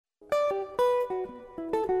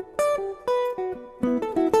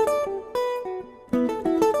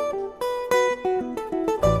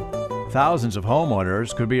Thousands of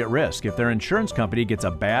homeowners could be at risk if their insurance company gets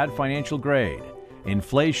a bad financial grade.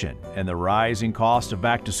 Inflation and the rising cost of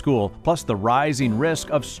back to school, plus the rising risk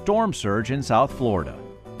of storm surge in South Florida.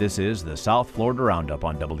 This is the South Florida Roundup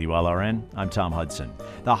on WLRN. I'm Tom Hudson.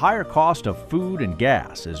 The higher cost of food and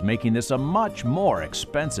gas is making this a much more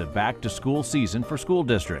expensive back to school season for school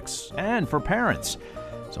districts and for parents.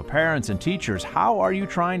 So parents and teachers, how are you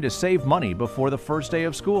trying to save money before the first day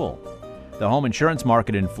of school? The home insurance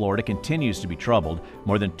market in Florida continues to be troubled.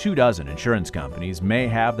 More than 24 insurance companies may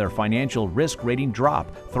have their financial risk rating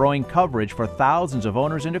drop, throwing coverage for thousands of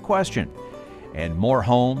owners into question. And more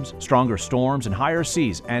homes, stronger storms, and higher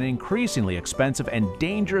seas, an increasingly expensive and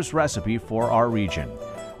dangerous recipe for our region.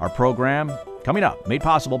 Our program, coming up, made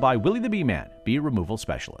possible by Willie the Bee Man, bee removal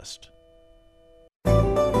specialist.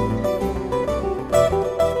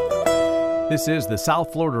 This is the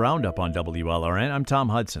South Florida Roundup on WLRN. I'm Tom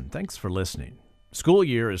Hudson. Thanks for listening. School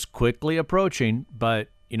year is quickly approaching, but,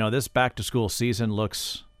 this back-to-school season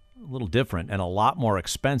looks a little different and a lot more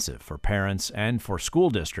expensive for parents and for school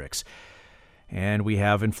districts. And we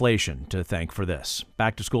have inflation to thank for this.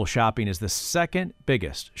 Back-to-school shopping is the second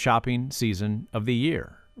biggest shopping season of the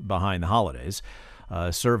year, behind the holidays.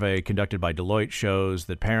 A survey conducted by Deloitte shows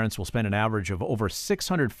that parents will spend an average of over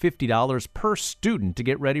 $650 per student to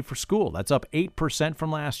get ready for school. That's up 8% from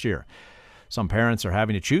last year. Some parents are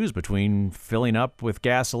having to choose between filling up with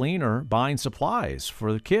gasoline or buying supplies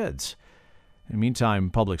for the kids. In the meantime,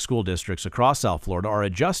 public school districts across South Florida are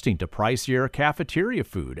adjusting to pricier cafeteria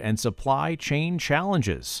food and supply chain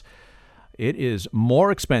challenges. It is more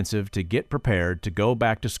expensive to get prepared to go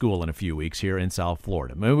back to school in a few weeks here in South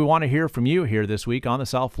Florida. We want to hear from you here this week on the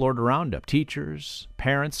South Florida Roundup. Teachers,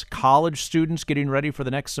 parents, college students getting ready for the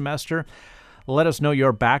next semester. Let us know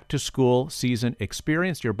your back-to-school season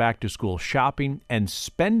experience, your back-to-school shopping and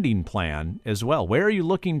spending plan as well. Where are you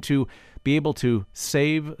looking to be able to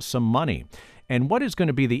save some money? And what is going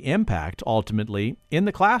to be the impact, ultimately, in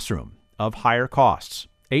the classroom of higher costs?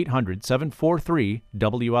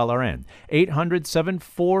 800-743-WLRN.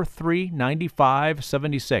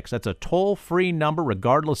 800-743-9576. That's a toll-free number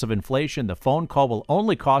regardless of inflation. The phone call will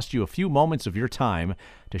only cost you a few moments of your time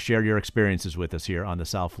to share your experiences with us here on the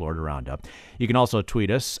South Florida Roundup. You can also tweet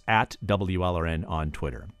us at WLRN on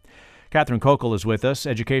Twitter. Catherine Kokel is with us,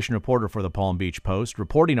 education reporter for the Palm Beach Post,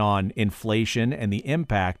 reporting on inflation and the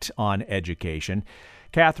impact on education.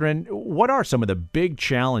 Catherine, what are some of the big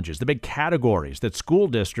challenges, the big categories that school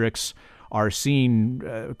districts are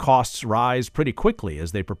seeing costs rise pretty quickly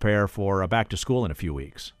as they prepare for back to school in a few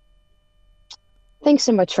weeks? Thanks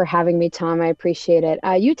so much for having me, Tom. I appreciate it.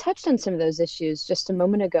 You touched on some of those issues just a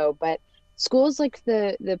moment ago, but schools like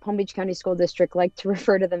the Palm Beach County School District like to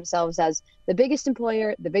refer to themselves as the biggest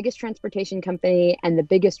employer, the biggest transportation company, and the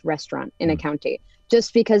biggest restaurant in a county,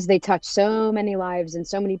 just because they touch so many lives and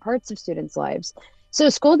so many parts of students' lives. So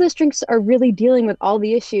school districts are really dealing with all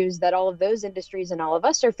the issues that all of those industries and all of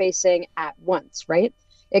us are facing at once, right?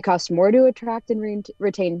 It costs more to attract and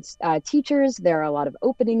retain teachers. There are a lot of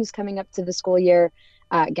openings coming up to the school year.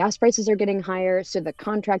 Gas prices are getting higher. So the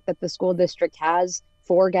contract that the school district has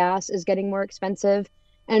for gas is getting more expensive,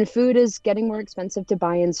 and food is getting more expensive to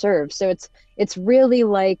buy and serve. So it's really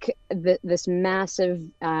like this massive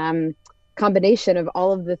combination of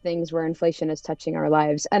all of the things where inflation is touching our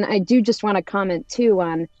lives. And I do just want to comment too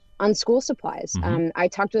on school supplies. I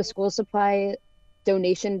talked to a school supply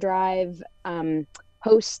donation drive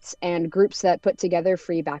hosts and groups that put together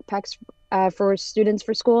free backpacks for students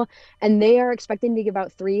for school, and they are expecting to give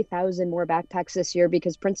out 3,000 more backpacks this year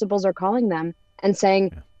because principals are calling them and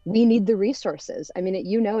saying, we need the resources. I mean,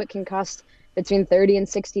 it can cost between $30 and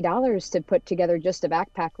 $60 to put together just a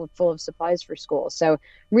backpack full of supplies for school. So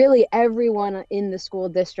really everyone in the school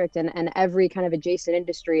district and every kind of adjacent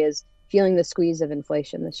industry is feeling the squeeze of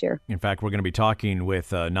inflation this year. In fact, we're going to be talking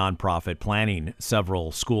with a nonprofit planning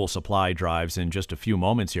several school supply drives in just a few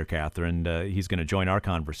moments here, Catherine. He's going to join our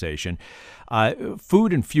conversation.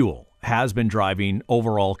 Food and fuel has been driving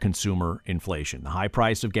overall consumer inflation. The high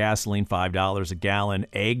price of gasoline, $5 a gallon.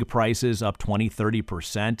 Egg prices up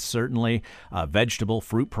 20-30%, certainly. Vegetable,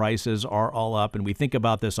 fruit prices are all up. And we think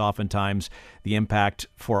about this oftentimes, the impact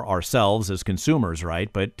for ourselves as consumers,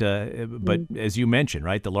 right? But as you mentioned,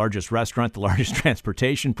 right, the largest restaurant, the largest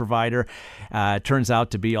transportation provider, turns out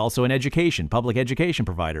to be also an public education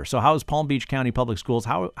provider. So how is Palm Beach County Public Schools,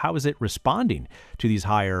 how is it responding to these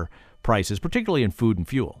higher prices, particularly in food and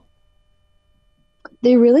fuel?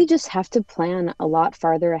 They really just have to plan a lot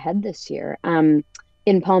farther ahead this year.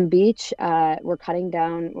 In Palm Beach, we're cutting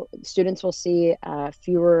down. Students will see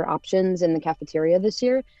fewer options in the cafeteria this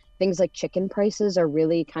year. Things like chicken prices are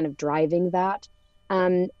really kind of driving that.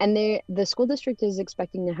 And the school district is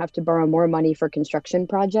expecting to have to borrow more money for construction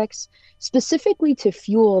projects, specifically to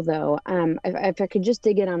fuel, though. If I could just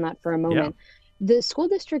dig in on that for a Yeah. moment. The school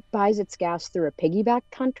district buys its gas through a piggyback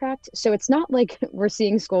contract. So it's not like we're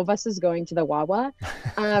seeing school buses going to the Wawa.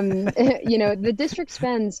 The district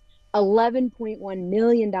spends $11.1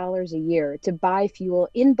 million a year to buy fuel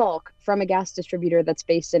in bulk from a gas distributor that's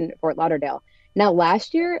based in Fort Lauderdale. Now,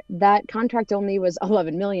 last year, that contract only was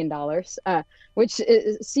 $11 million, which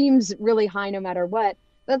seems really high no matter what.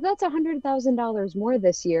 But that's $100,000 more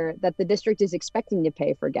this year that the district is expecting to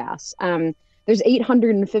pay for gas. There's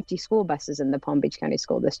 850 school buses in the Palm Beach County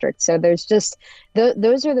School District. So there's just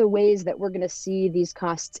those are the ways that we're going to see these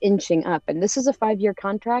costs inching up. And this is a 5-year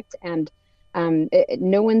contract, and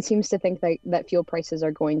no one seems to think that fuel prices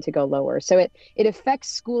are going to go lower. So it affects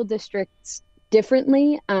school districts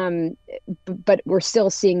differently, but we're still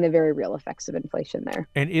seeing the very real effects of inflation there.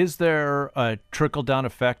 And is there a trickle-down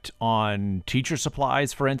effect on teacher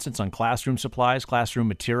supplies, for instance, on classroom supplies, classroom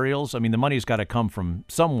materials? I mean, the money's got to come from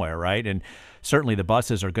somewhere, right? And certainly the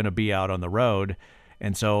buses are going to be out on the road.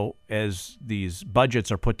 And so as these budgets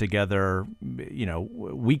are put together,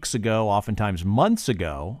 weeks ago, oftentimes months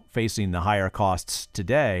ago, facing the higher costs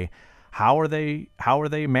today, how are they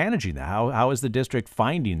managing that? How is the district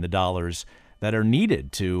finding the dollars that are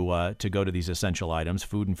needed to go to these essential items,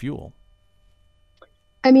 food and fuel?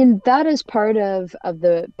 I mean, that is part of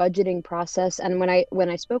the budgeting process. And when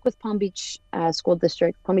I spoke with Palm Beach Palm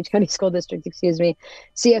Beach County School District, excuse me,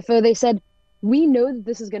 CFO, they said, we know that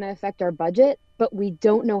this is going to affect our budget, but we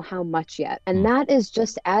don't know how much yet. And that is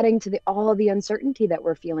just adding to all the uncertainty that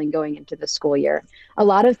we're feeling going into the school year. A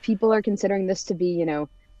lot of people are considering this to be,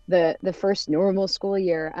 the first normal school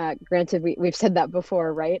year. Granted, we've said that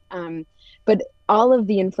before, right? But all of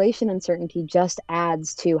the inflation uncertainty just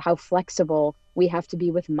adds to how flexible we have to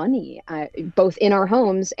be with money, both in our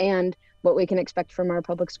homes and what we can expect from our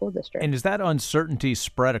public school district. And is that uncertainty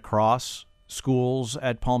spread across schools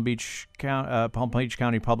at Palm Beach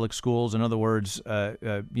County Public Schools? In other words,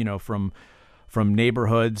 from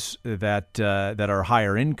neighborhoods that are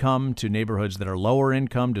higher income to neighborhoods that are lower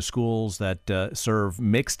income to schools that serve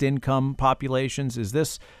mixed income populations. Is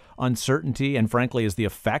this uncertainty, and frankly, is the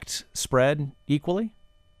effect spread equally?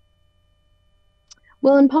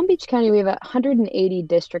 Well, in Palm Beach County, we have 180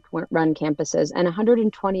 district-run campuses, and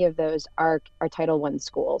 120 of those are Title I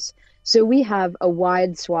schools. So we have a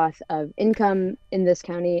wide swath of income in this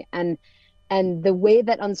county, and the way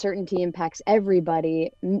that uncertainty impacts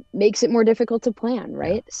everybody makes it more difficult to plan,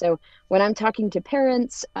 right? Yeah. So when I'm talking to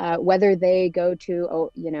parents, whether they go to,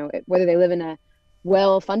 whether they live in a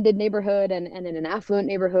well-funded neighborhood and in an affluent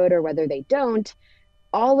neighborhood, or whether they don't,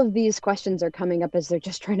 all of these questions are coming up as they're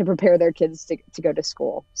just trying to prepare their kids to go to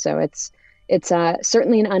school. So it's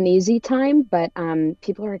certainly an uneasy time, but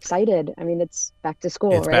people are excited. I mean, it's back to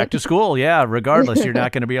school, It's right? back to school, yeah. Regardless, you're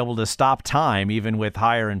not going to be able to stop time, even with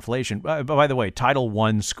higher inflation. By the way, Title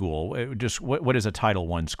I school, just what is a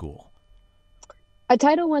Title I school? A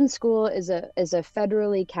Title I school is a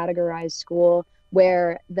federally categorized school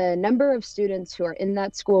where the number of students who are in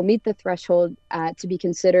that school meet the threshold to be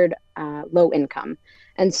considered low income.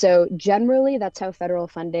 And so generally, that's how federal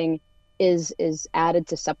funding is added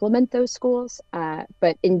to supplement those schools.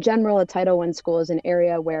 But in general, a Title I school is an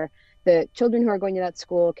area where the children who are going to that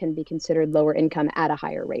school can be considered lower income at a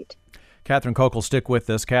higher rate. Catherine Kokel, stick with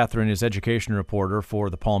us. Catherine is education reporter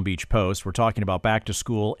for the Palm Beach Post. We're talking about back to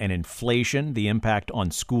school and inflation, the impact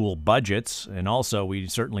on school budgets, and also we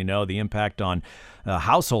certainly know the impact on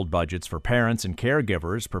household budgets for parents and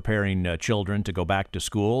caregivers preparing children to go back to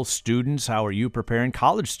school. Students, how are you preparing?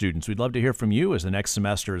 College students, we'd love to hear from you as the next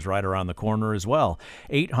semester is right around the corner as well.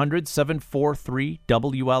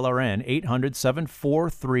 800-743-WLRN,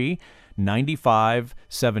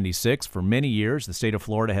 800-743-9576. For many years, the state of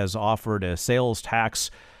Florida has offered a sales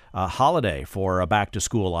tax holiday for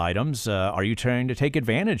back-to-school items. Are you trying to take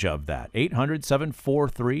advantage of that?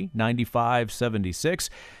 800-743-9576.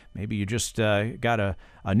 Maybe you just got a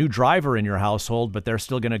new driver in your household, but they're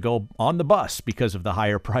still going to go on the bus because of the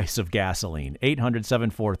higher price of gasoline.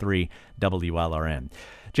 800-743-WLRN.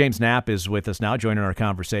 James Knapp is with us now, joining our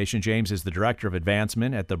conversation. James is the Director of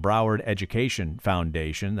Advancement at the Broward Education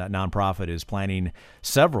Foundation. That nonprofit is planning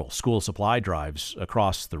several school supply drives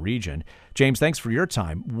across the region. James, thanks for your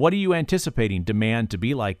time. What are you anticipating demand to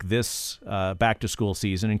be like this back-to-school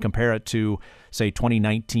season, and compare it to, say,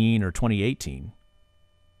 2019 or 2018?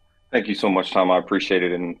 Thank you so much, Tom. I appreciate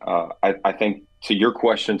it. And I think to your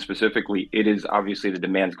question specifically, it is obviously the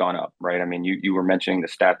demand's gone up, right? I mean, you were mentioning the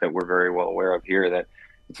stat that we're very well aware of here that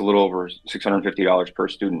it's a little over $650 per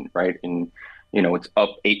student, right? And it's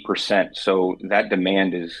up 8%. So that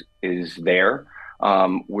demand is there.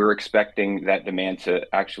 We're expecting that demand to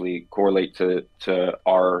actually correlate to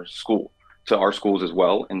our schools as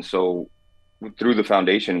well. And so through the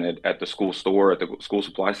foundation at the school store, at the school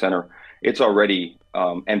supply center, it's already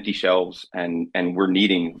empty shelves, and we're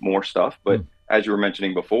needing more stuff. But as you were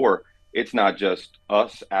mentioning before, it's not just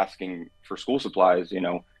us asking for school supplies.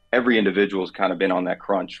 Every individual's kind of been on that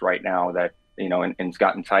crunch right now that, and it's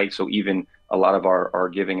gotten tight. So even a lot of our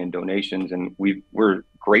giving and donations, and we're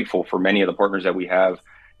grateful for many of the partners that we have,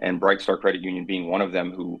 and Bright Star Credit Union being one of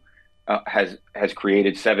them, who has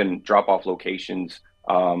created 7 drop-off locations,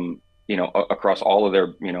 across all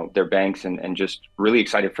of their banks, and just really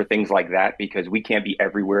excited for things like that, because we can't be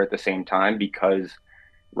everywhere at the same time, because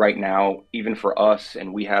right now, even for us,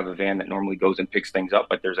 and we have a van that normally goes and picks things up,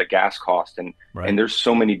 but there's a gas cost, and Right. and there's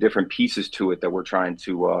so many different pieces to it that we're trying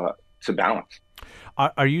to balance.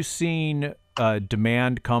 Are you seeing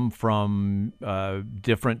demand come from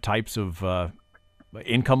different types of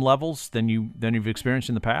income levels than you've experienced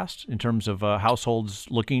in the past, in terms of households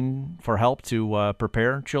looking for help to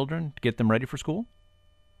prepare children to get them ready for school?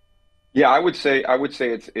 Yeah, I would say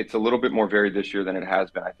it's a little bit more varied this year than it has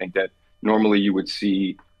been. I think that normally you would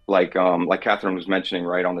see, like Catherine was mentioning,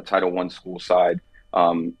 right, on the Title I school side,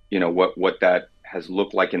 what that has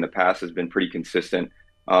looked like in the past has been pretty consistent.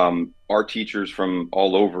 Our teachers from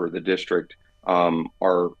all over the district,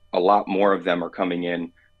 are a lot more of them are coming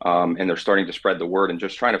in, and they're starting to spread the word and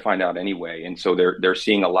just trying to find out anyway. And so they're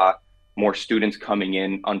seeing a lot more students coming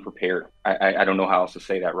in unprepared. I don't know how else to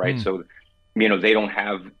say that, right? Mm. So, they don't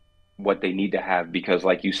have what they need to have, because,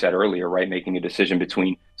 like you said earlier, right, making a decision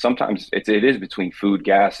between, sometimes it is between food,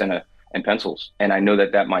 gas, and pencils. And I know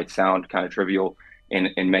that might sound kind of trivial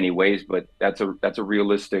in many ways, but that's a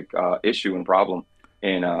realistic issue and problem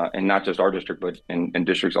in not just our district, but in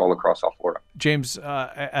districts all across South Florida. James,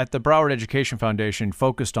 at the Broward Education Foundation,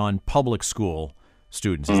 focused on public school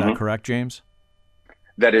students. Is that Hmm. correct, James?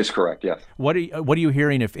 That is correct. Yes. What are you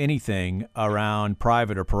hearing, if anything, around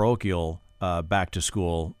private or parochial back to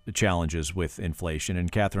school challenges with inflation?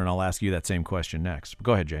 And Catherine, I'll ask you that same question next. But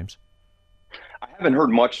go ahead, James. I haven't heard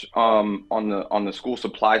much on the school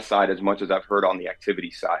supply side as much as I've heard on the activity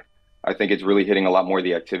side. I think it's really hitting a lot more of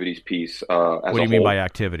the activities piece as What do a you mean by whole.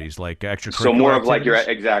 activities? Like So extracurricular more of like your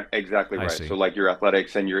activities? exactly I right. see. So like your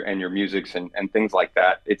athletics and your musics and things like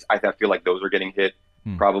that. I feel like those are getting hit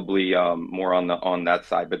Hmm. probably more on that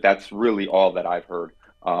side. But that's really all that I've heard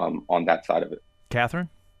on that side of it. Catherine?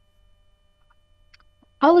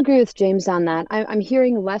 I'll agree with James on that. I'm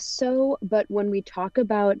hearing less so, but when we talk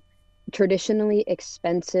about traditionally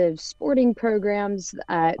expensive sporting programs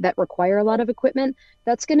that require a lot of equipment,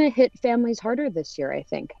 that's going to hit families harder this year, I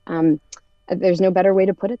think. There's no better way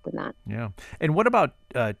to put it than that. Yeah. And what about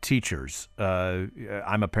teachers?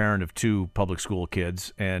 I'm a parent of 2 public school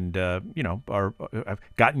kids, and I've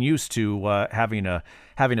gotten used to having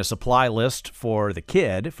a supply list for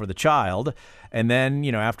the child, and then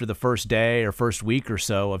after the first day or first week or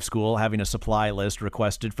so of school, having a supply list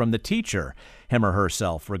requested from the teacher, him or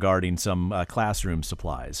herself, regarding some classroom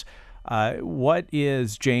supplies. What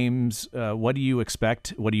is, James? What do you expect?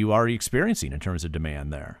 What are you already experiencing in terms of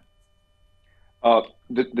demand there?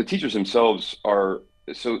 The teachers themselves are,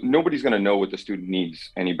 so nobody's going to know what the student needs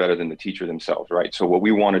any better than the teacher themselves, right? So what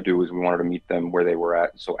we want to do is we wanted to meet them where they were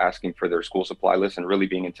at. So asking for their school supply list and really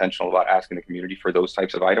being intentional about asking the community for those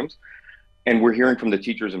types of items. And we're hearing from the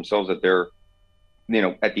teachers themselves that they're,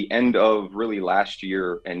 at the end of really last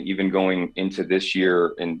year and even going into this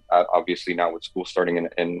year, and obviously now with school starting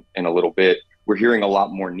in a little bit, we're hearing a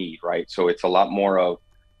lot more need, right? So it's a lot more of,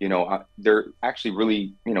 they're actually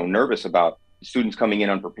really, nervous about students coming in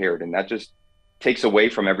unprepared, and that just takes away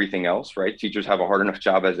from everything else, right? Teachers have a hard enough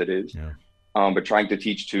job as it is, Yeah. but trying to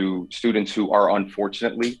teach to students who are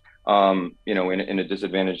unfortunately, in a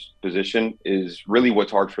disadvantaged position is really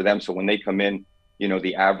what's hard for them. So when they come in,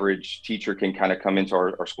 the average teacher can kind of come into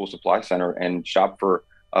our school supply center and shop for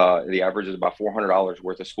the average is about $400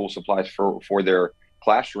 worth of school supplies for their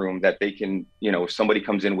classroom, that they can, if somebody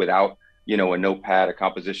comes in without, a notepad, a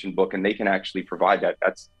composition book, and they can actually provide that.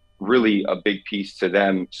 That's really a big piece to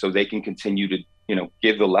them, so they can continue to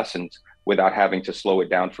give the lessons without having to slow it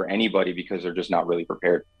down for anybody, because they're just not really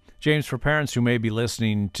prepared. James, for parents who may be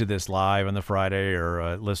listening to this live on the Friday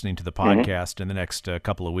or listening to the Hmm. podcast in the next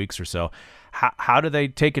couple of weeks or so, how do they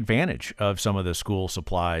take advantage of some of the school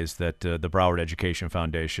supplies that the Broward Education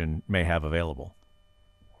Foundation may have available?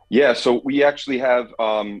 Yeah, so we actually have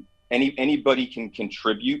anybody can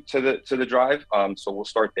contribute to the drive. So we'll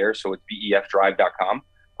start there. So it's befdrive.com.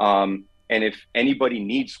 And if anybody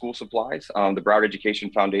needs school supplies, the Broward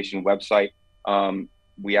Education Foundation website,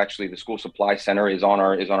 the School Supply Center is on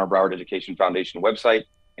our Broward Education Foundation website.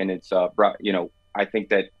 And it's, I think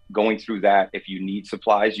that going through that, if you need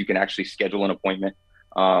supplies, you can actually schedule an appointment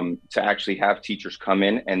to actually have teachers come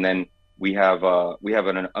in, and then we have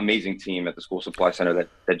an amazing team at the School Supply Center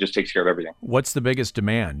that just takes care of everything. What's the biggest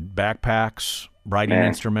demand? Backpacks, writing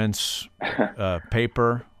instruments,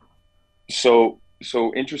 paper? So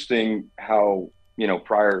interesting how,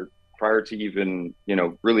 prior to even,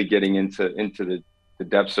 really getting into the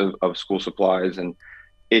depths of school supplies, and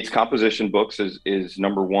it's composition books is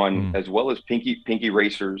number one, as well as pinky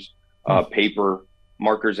erasers, paper,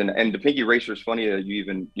 markers, and the pinky eraser is funny that you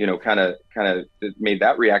even kind of made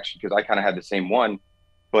that reaction, because I kind of had the same one,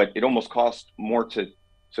 but it almost cost more to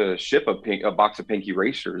ship a box of pinky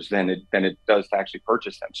erasers than it does to actually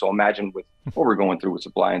purchase them. So imagine with what we're going through with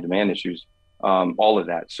supply and demand issues, all of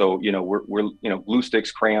that. So we're glue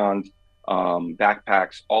sticks, crayons,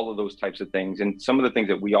 backpacks, all of those types of things. And some of the things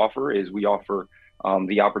that we offer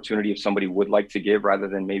the opportunity, if somebody would like to give, rather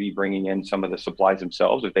than maybe bringing in some of the supplies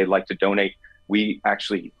themselves, if they'd like to donate, we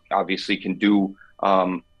actually obviously can do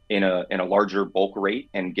in a larger bulk rate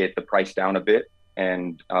and get the price down a bit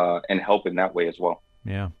and help in that way as well.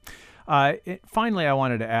 Yeah. Finally, I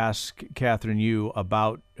wanted to ask Catherine, you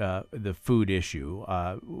about the food issue.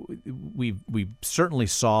 We certainly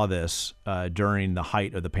saw this during the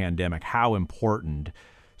height of the pandemic, how important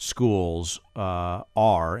schools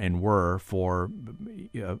are and were for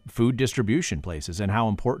food distribution places, and how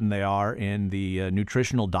important they are in the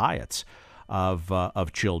nutritional diets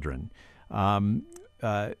of children.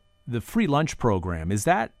 The free lunch program, is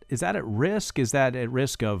that at risk? Is that at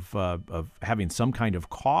risk of having some kind of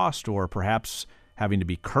cost, or perhaps having to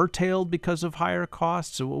be curtailed because of higher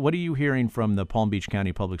costs? So what are you hearing from the Palm Beach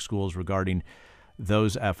County Public Schools regarding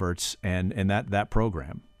those efforts and that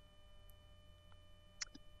program?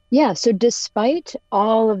 Yeah, so despite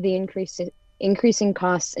all of the increasing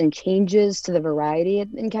costs and changes to the variety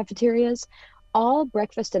in cafeterias, all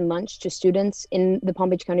breakfast and lunch to students in the Palm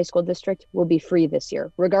Beach County School District will be free this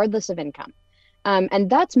year, regardless of income. And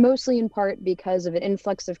that's mostly in part because of an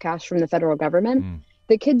influx of cash from the federal government.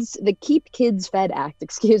 The Keep Kids Fed Act,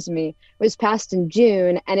 was passed in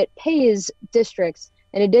June, and it pays districts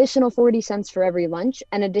an additional 40 cents for every lunch,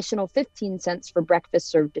 and additional 15 cents for breakfast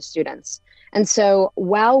served to students. And so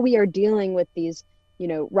while we are dealing with these,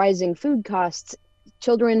 rising food costs,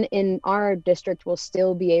 children in our district will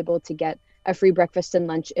still be able to get a free breakfast and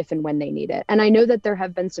lunch if and when they need it. And I know that there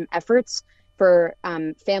have been some efforts for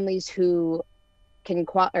families who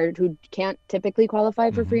who can't typically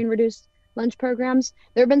qualify for free and reduced lunch programs.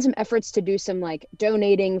 There have been some efforts to do some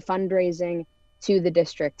donating, fundraising to the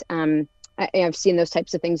district. I've seen those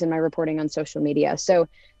types of things in my reporting on social media. So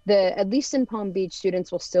at least in Palm Beach,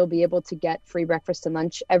 students will still be able to get free breakfast and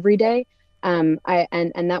lunch every day. And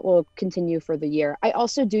that will continue for the year. I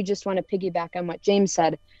also do just want to piggyback on what James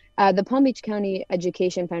said. The Palm Beach County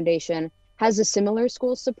Education Foundation has a similar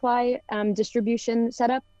school supply distribution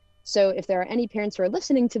setup. So if there are any parents who are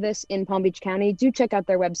listening to this in Palm Beach County, do check out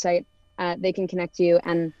their website. They can connect you,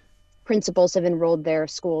 and principals have enrolled their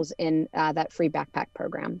schools in that free backpack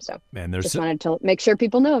program. So just wanted to make sure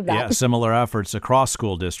people know of that. Yeah, similar efforts across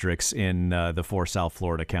school districts in the 4 South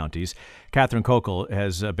Florida counties. Catherine Kokel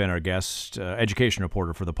has been our guest, education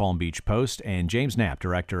reporter for the Palm Beach Post, and James Knapp,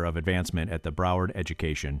 Director of Advancement at the Broward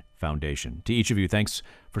Education Foundation. To each of you, thanks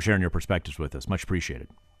for sharing your perspectives with us. Much appreciated.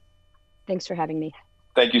 Thanks for having me.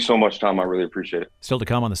 Thank you so much, Tom. I really appreciate it. Still to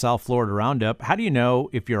come on the South Florida Roundup, how do you know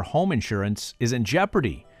if your home insurance is in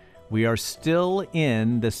jeopardy? We are still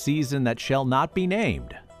in the season that shall not be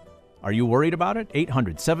named. Are you worried about it?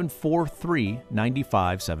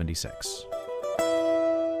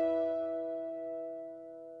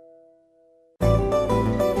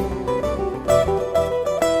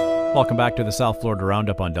 Welcome back to the South Florida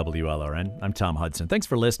Roundup on WLRN. I'm Tom Hudson. Thanks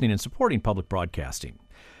for listening and supporting public broadcasting.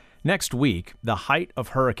 Next week, the height of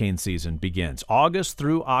hurricane season begins, August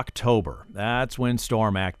through October. That's when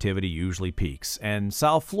storm activity usually peaks, and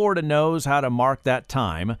South Florida knows how to mark that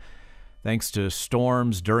time thanks to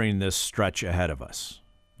storms during this stretch ahead of us.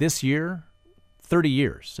 This year, 30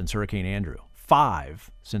 years since Hurricane Andrew,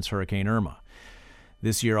 5 since Hurricane Irma.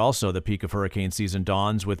 This year also, the peak of hurricane season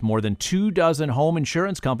dawns with more than 24 home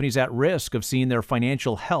insurance companies at risk of seeing their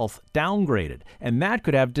financial health downgraded. And that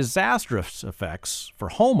could have disastrous effects for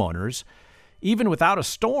homeowners, even without a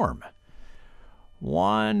storm.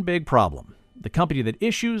 One big problem. The company that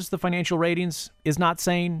issues the financial ratings is not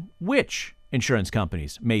saying which insurance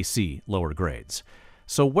companies may see lower grades.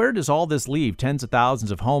 So where does all this leave tens of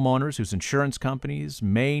thousands of homeowners whose insurance companies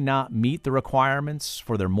may not meet the requirements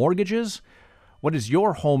for their mortgages? What does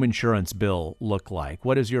your home insurance bill look like?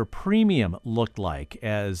 What does your premium look like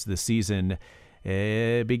as the season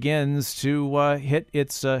begins to hit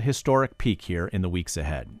its historic peak here in the weeks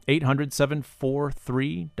ahead?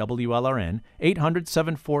 800-743-WLRN,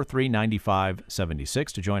 800-743-9576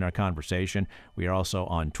 to join our conversation. We are also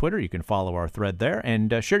on Twitter. You can follow our thread there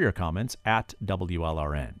and share your comments at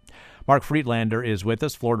WLRN. Mark Friedlander is with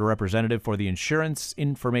us, Florida representative for the Insurance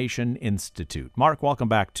Information Institute. Mark, welcome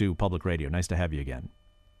back to Public Radio. Nice to have you again.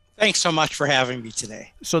 Thanks so much for having me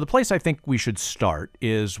today. So the place I think we should start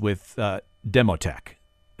is with Demotech.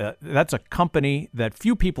 That's a company that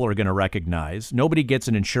few people are going to recognize. Nobody gets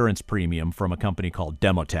an insurance premium from a company called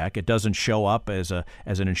Demotech. It doesn't show up as an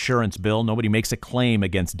insurance bill. Nobody makes a claim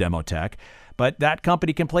against Demotech. But that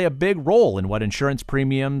company can play a big role in what insurance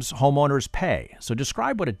premiums homeowners pay. So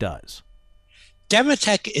describe what it does.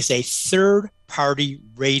 Demotech is a third-party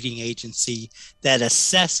rating agency that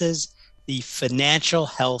assesses the financial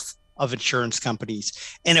health of insurance companies.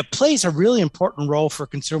 And it plays a really important role for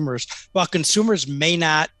consumers. While consumers may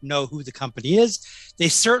not know who the company is, they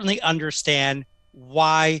certainly understand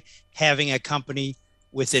why having a company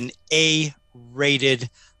with an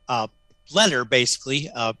A-rated letter, basically,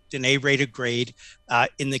 an A-rated grade.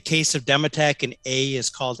 In the case of Demotech, an A is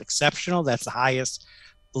called exceptional. That's the highest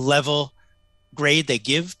level grade they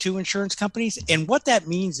give to insurance companies. And what that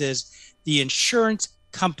means is the insurance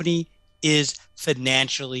company is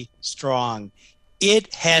financially strong.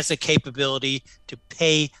 It has a capability to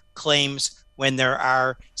pay claims when there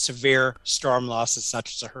are severe storm losses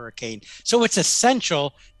such as a hurricane. So it's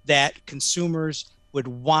essential that consumers would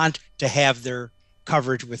want to have their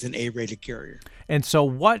coverage with an A-rated carrier. And so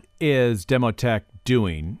what is Demotech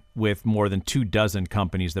doing with more than 24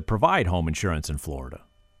 companies that provide home insurance in Florida?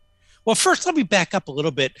 Well, first, let me back up a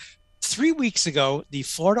little bit. 3 weeks ago, the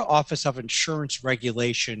Florida Office of Insurance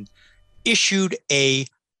Regulation issued a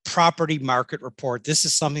property market report. This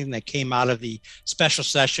is something that came out of the special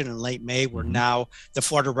session in late May, where now the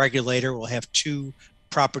Florida regulator will have 2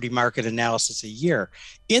 property market analysis a year.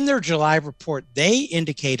 In their July report, they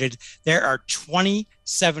indicated there are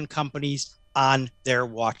 27 companies on their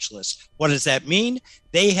watch list. What does that mean?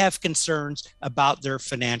 They have concerns about their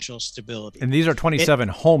financial stability. And these are 27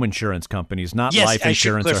 home insurance companies, not life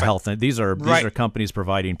insurance or health. These are companies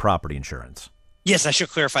providing property insurance. Yes, I should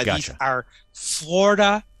clarify. Gotcha. These are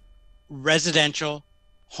Florida residential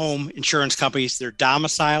home insurance companies. They're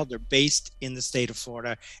domiciled, they're based in the state of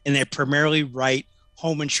Florida, and they primarily write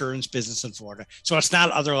home insurance business in Florida. So it's not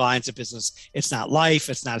other lines of business. It's not life,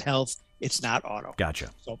 it's not health, it's not auto. Gotcha.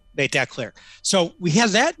 So make that clear. So we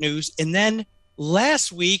have that news. And then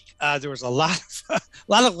last week, there was a lot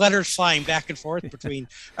of letters flying back and forth between,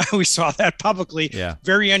 we saw that publicly,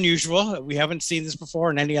 very unusual. We haven't seen this before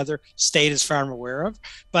in any other state as far as I'm aware of.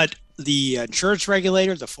 But the insurance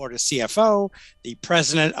regulator, the Florida CFO, the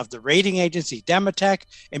president of the rating agency, Demotech,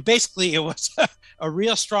 and basically it was a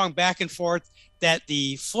real strong back and forth that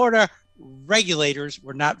the Florida regulators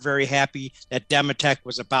were not very happy that Demotech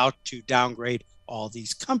was about to downgrade all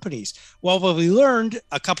these companies. Well, what we learned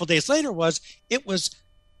a couple of days later was it was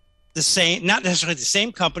the same, not necessarily the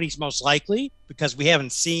same companies, most likely, because we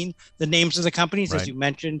haven't seen the names of the companies, as you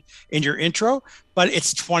mentioned in your intro, but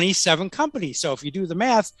it's 27 companies. So if you do the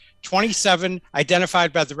math, 27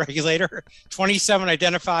 identified by the regulator, 27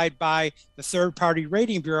 identified by the third-party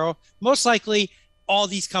rating bureau, most likely all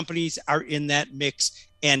these companies are in that mix.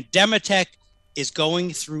 And Demotech is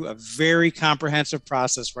going through a very comprehensive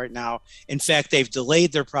process right now. In fact, they've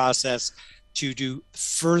delayed their process to do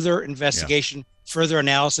further investigation, further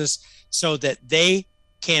analysis, so that they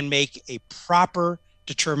can make a proper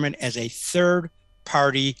determine as a third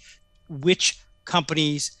party which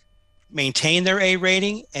companies maintain their A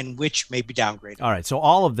rating and which may be downgraded. All right. So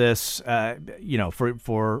all of this,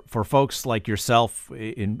 for folks like yourself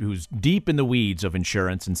who's deep in the weeds of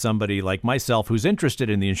insurance, and somebody like myself who's interested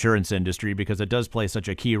in the insurance industry because it does play such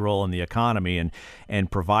a key role in the economy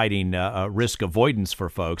and providing risk avoidance for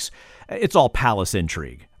folks, it's all palace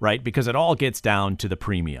intrigue, right? Because it all gets down to the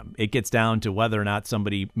premium. It gets down to whether or not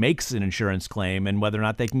somebody makes an insurance claim and whether or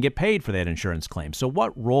not they can get paid for that insurance claim. So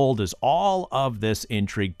what role does all of this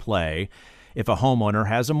intrigue play if a homeowner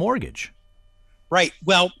has a mortgage? Right.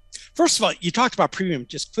 Well, first of all, you talked about premium.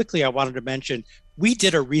 Just quickly, I wanted to mention We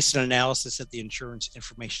did a recent analysis at the Insurance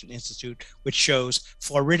Information Institute, which shows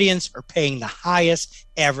Floridians are paying the highest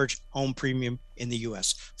average home premium in the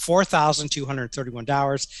U.S.,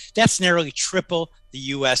 $4,231. That's nearly triple the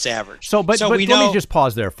U.S. average. But let me just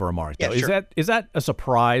pause there for a mark, though. Yeah, sure. Is that a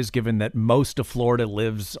surprise, given that most of Florida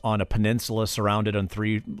lives on a peninsula surrounded on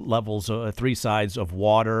three sides of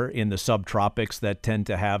water in the subtropics that tend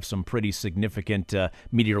to have some pretty significant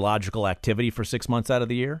meteorological activity for 6 months out of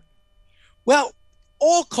the year? Well,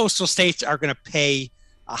 all coastal states are going to pay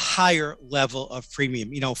a higher level of premium.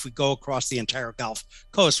 If we go across the entire Gulf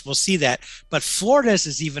Coast, we'll see that. But Florida's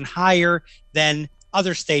is even higher than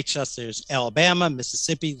other states such as Alabama,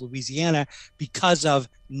 Mississippi, Louisiana, because of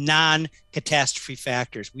non-catastrophe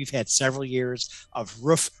factors. We've had several years of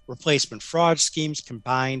roof replacement fraud schemes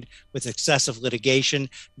combined with excessive litigation.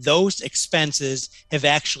 Those expenses have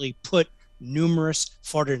actually put numerous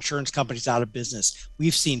Florida insurance companies out of business.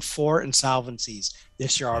 We've seen 4 insolvencies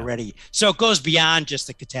this year already. So it goes beyond just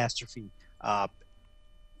the catastrophe,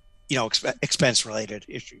 expense-related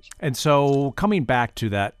issues. And so coming back to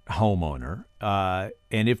that homeowner,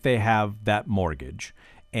 and if they have that mortgage,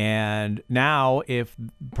 and now if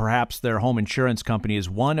perhaps their home insurance company is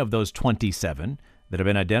one of those 27 that have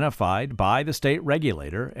been identified by the state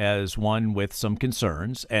regulator as one with some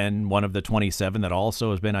concerns, and one of the 27 that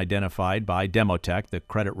also has been identified by Demotech, the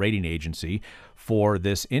credit rating agency for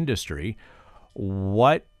this industry,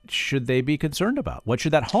 what should they be concerned about? What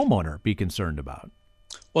should that homeowner be concerned about?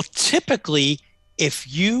 Well, typically, if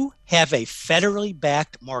you have a federally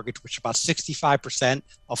backed mortgage, which about 65%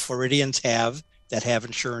 of Floridians have that have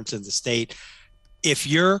insurance in the state, if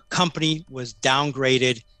your company was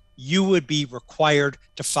downgraded, you would be required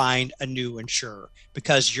to find a new insurer,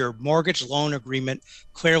 because your mortgage loan agreement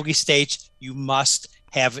clearly states you must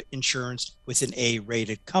have insurance with an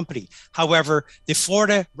A-rated company. However, the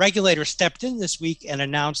Florida regulator stepped in this week and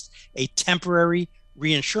announced a temporary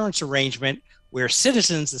reinsurance arrangement where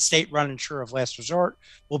Citizens, the state-run insurer of last resort,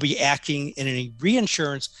 will be acting in a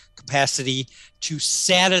reinsurance capacity to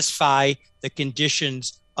satisfy the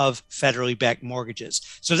conditions of federally backed mortgages.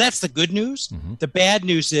 So that's the good news. Mm-hmm. The bad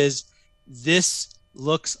news is this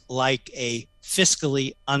looks like a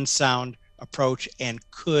fiscally unsound approach and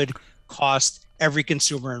could cost every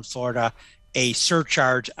consumer in Florida a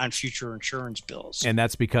surcharge on future insurance bills. And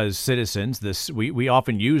that's because Citizens, we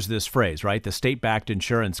often use this phrase, right? The state-backed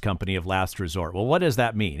insurance company of last resort. Well, what does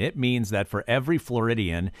that mean? It means that for every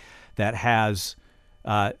Floridian that has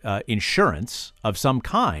insurance of some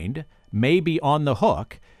kind may be on the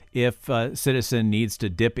hook if a citizen needs to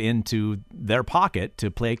dip into their pocket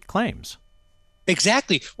to pay claims.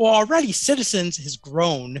 Exactly. Well, already Citizens has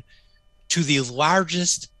grown to the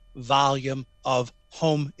largest volume of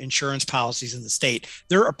home insurance policies in the state.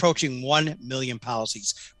 They're approaching 1 million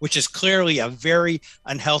policies, which is clearly a very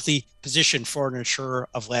unhealthy position for an insurer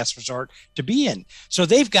of last resort to be in. So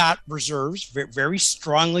they've got reserves, very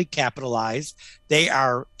strongly capitalized. They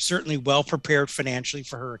are certainly well prepared financially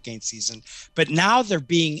for hurricane season, but now they're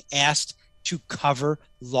being asked to cover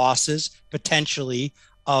losses potentially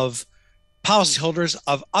of policyholders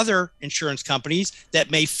of other insurance companies that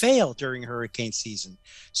may fail during hurricane season.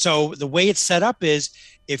 So the way it's set up is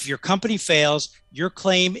if your company fails, your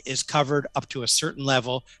claim is covered up to a certain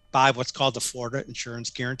level by what's called the Florida Insurance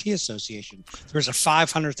Guarantee Association. There's a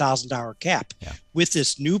 $500,000 cap. Yeah. With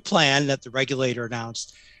this new plan that the regulator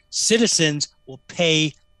announced, Citizens will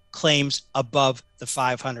pay claims above the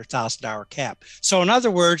 $500,000 cap. So in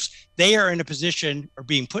other words, they are in a position, or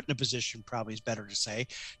being put in a position, probably is better to say,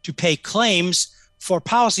 to pay claims for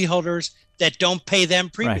policyholders that don't pay them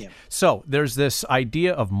premium. Right. So there's this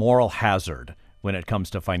idea of moral hazard when it comes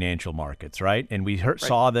to financial markets, right? And we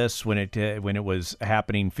saw this when it was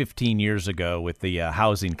happening 15 years ago with the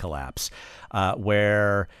housing collapse,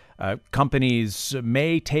 where companies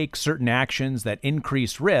may take certain actions that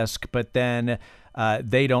increase risk, but then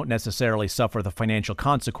they don't necessarily suffer the financial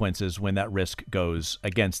consequences when that risk goes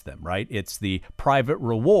against them, right? It's the private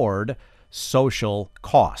reward, social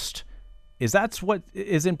cost. Is that what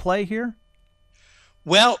is in play here?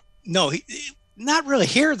 Well, no, not really.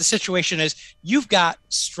 Here, the situation is you've got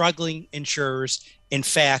struggling insurers. In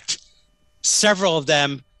fact, several of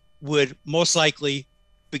them would most likely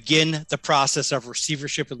begin the process of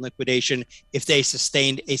receivership and liquidation if they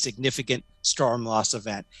sustained a significant storm loss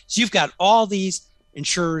event. So you've got all these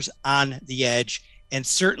insurers on the edge. And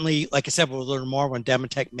certainly, like I said, we'll learn more when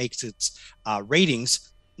Demotech makes its ratings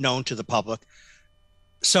known to the public.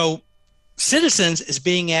 So Citizens is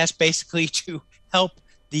being asked basically to help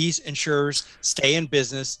these insurers stay in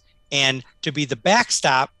business and to be the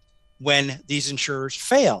backstop when these insurers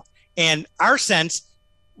fail. And our sense,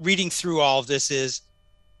 reading through all of this is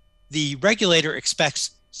the regulator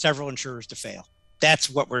expects several insurers to fail. That's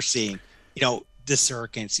what we're seeing, this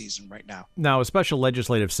hurricane season right now. Now, a special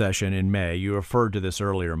legislative session in May, you referred to this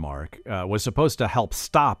earlier, Mark, was supposed to help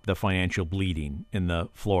stop the financial bleeding in the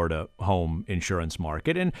Florida home insurance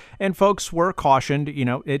market. And folks were cautioned,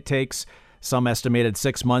 it takes some estimated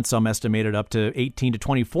 6 months, some estimated up to 18 to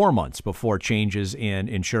 24 months before changes in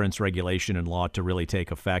insurance regulation and law to really take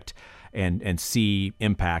effect and see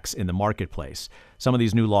impacts in the marketplace. Some of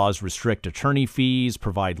these new laws restrict attorney fees,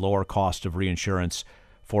 provide lower cost of reinsurance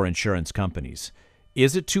for insurance companies.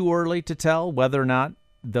 Is it too early to tell whether or not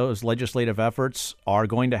those legislative efforts are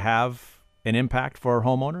going to have an impact for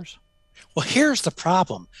homeowners? Well, here's the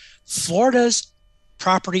problem. Florida's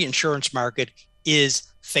property insurance market is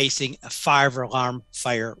facing a 5-alarm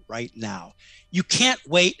fire right now. You can't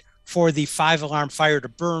wait for the 5-alarm fire to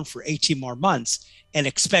burn for 18 more months and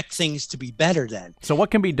expect things to be better then. So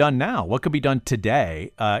what can be done now? What could be done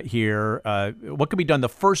today here? What could be done the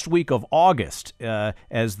first week of August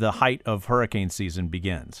as the height of hurricane season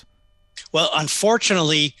begins? Well,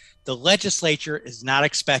 unfortunately, the legislature is not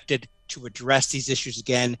expected to address these issues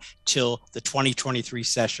again till the 2023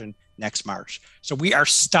 session next March. So we are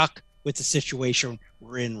stuck with the situation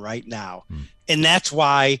we're in right now. And that's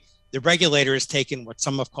why the regulator has taken what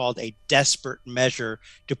some have called a desperate measure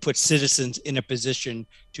to put citizens in a position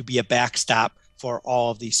to be a backstop for all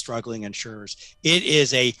of these struggling insurers. It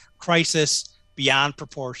is a crisis beyond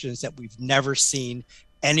proportions that we've never seen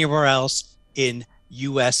anywhere else in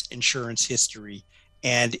U.S. insurance history.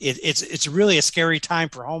 And it's really a scary time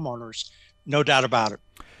for homeowners, no doubt about it.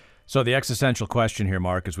 So the existential question here,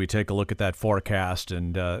 Mark, as we take a look at that forecast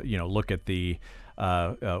and look at the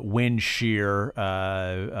wind shear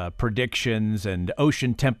predictions and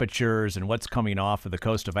ocean temperatures and what's coming off of the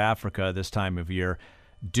coast of Africa this time of year,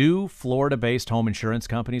 do Florida-based home insurance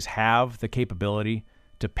companies have the capability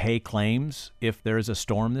to pay claims if there is a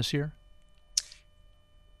storm this year?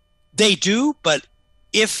 They do, but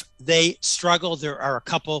if they struggle, there are a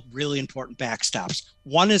couple really important backstops.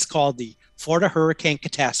 One is called the Florida Hurricane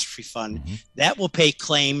Catastrophe Fund. That will pay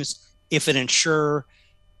claims if an insurer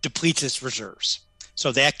depletes its reserves.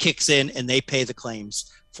 So that kicks in and they pay the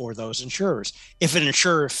claims for those insurers. If an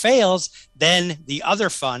insurer fails, then the other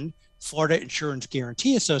fund, Florida Insurance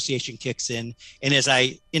Guarantee Association, kicks in. And as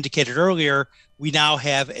I indicated earlier, we now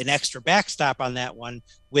have an extra backstop on that one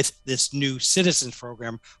with this new Citizens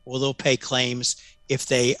program where they'll pay claims if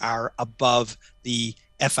they are above the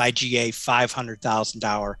FIGA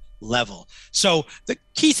 $500,000 level. So the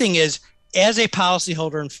key thing is, as a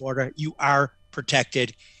policyholder in Florida, you are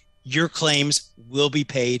protected. Your claims will be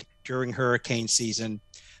paid during hurricane season,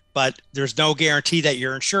 but there's no guarantee that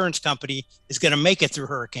your insurance company is going to make it through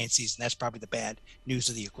hurricane season. That's probably the bad news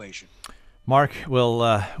of the equation. Mark,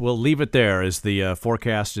 we'll leave it there as the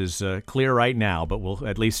forecast is clear right now, but we'll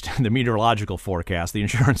at least the meteorological forecast, the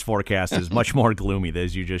insurance forecast is much more gloomy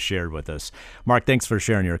as you just shared with us. Mark, thanks for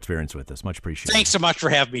sharing your experience with us. Much appreciated. Thanks so much for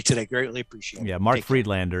having me today. Greatly appreciate it. Yeah, Mark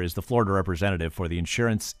Friedlander is the Florida representative for the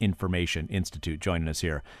Insurance Information Institute, joining us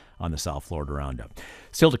here on the South Florida Roundup.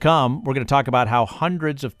 Still to come, we're going to talk about how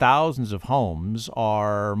hundreds of thousands of homes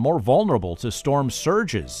are more vulnerable to storm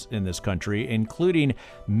surges in this country, including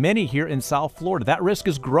many here in South Florida. That risk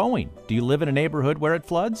is growing. Do you live in a neighborhood where it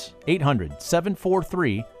floods?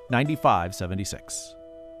 800-743-9576.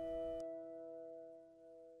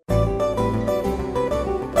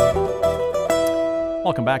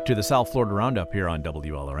 Welcome back to the South Florida Roundup here on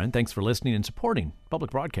WLRN. Thanks for listening and supporting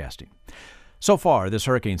public broadcasting. So far, this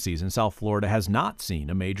hurricane season, South Florida has not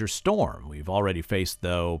seen a major storm. We've already faced,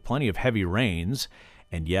 though, plenty of heavy rains,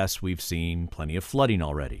 and yes, we've seen plenty of flooding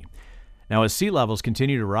already. Now, as sea levels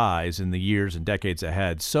continue to rise in the years and decades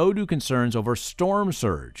ahead, so do concerns over storm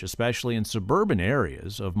surge, especially in suburban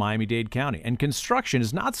areas of Miami-Dade County. And construction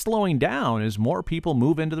is not slowing down as more people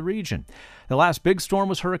move into the region. The last big storm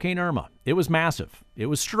was Hurricane Irma. It was massive. It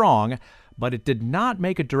was strong, but it did not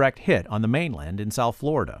make a direct hit on the mainland in South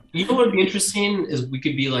Florida. You know what would be interesting is we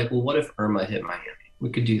could be like, well, what if Irma hit Miami?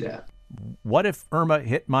 We could do that. What if Irma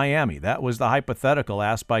hit Miami? That was the hypothetical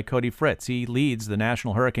asked by Cody Fritz. He leads the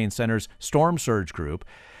National Hurricane Center's Storm Surge Group.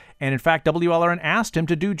 And in fact, WLRN asked him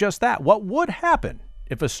to do just that. What would happen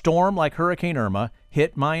if a storm like Hurricane Irma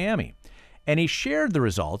hit Miami? And he shared the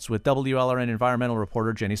results with WLRN environmental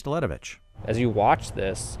reporter Jenny Staletovich. As you watch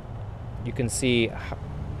this, you can see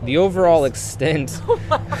the overall extent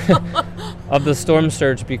of the storm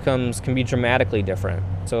surge can be dramatically different.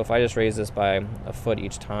 So if I just raise this by a foot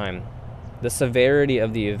each time, the severity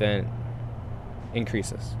of the event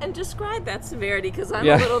increases. And describe that severity, because I'm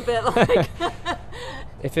a little bit like...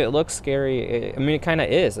 If it looks scary, it kind of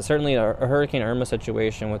is. Certainly a Hurricane Irma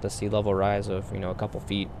situation with a sea level rise of, a couple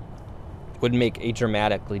feet would make a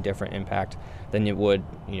dramatically different impact than it would,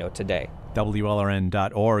 today.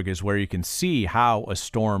 WLRN.org is where you can see how a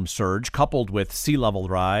storm surge coupled with sea level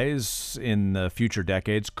rise in the future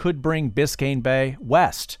decades could bring Biscayne Bay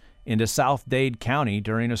west into South Dade County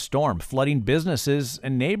during a storm, flooding businesses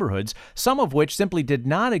and neighborhoods, some of which simply did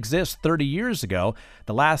not exist 30 years ago,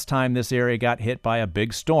 the last time this area got hit by a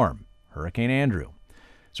big storm, Hurricane Andrew.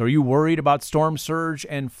 So are you worried about storm surge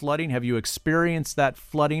and flooding? Have you experienced that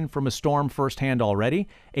flooding from a storm firsthand already?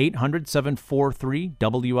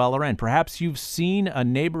 800-743-WLRN. Perhaps you've seen a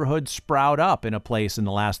neighborhood sprout up in a place in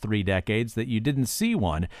the last 3 decades that you didn't see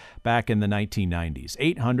one back in the 1990s.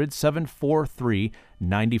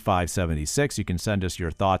 800-743-9576. You can send us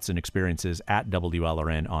your thoughts and experiences at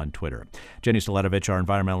WLRN on Twitter. Jenny Staletovich, our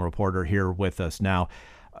environmental reporter, here with us now.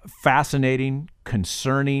 Fascinating,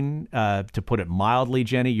 concerning, to put it mildly,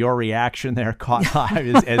 Jenny. Your reaction there caught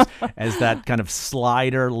eye as that kind of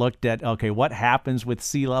slider looked at, okay, what happens with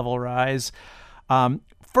sea level rise?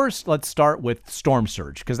 First, let's start with storm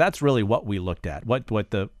surge, because that's really what we looked at, what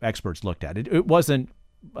the experts looked at. It wasn't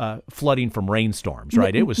flooding from rainstorms,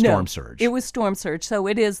 right? It was storm surge. It was storm surge. So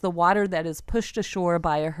it is the water that is pushed ashore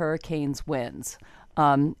by a hurricane's winds.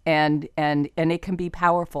 And it can be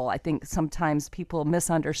powerful. I think sometimes people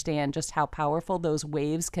misunderstand just how powerful those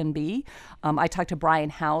waves can be. I talked to Brian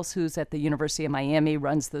House, who's at the University of Miami,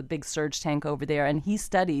 runs the big surge tank over there, and he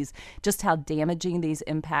studies just how damaging these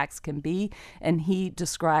impacts can be. And he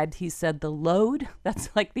said the load, that's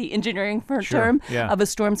like the engineering term of a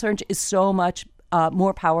storm surge, is so much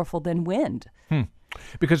more powerful than wind.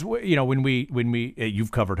 Because, when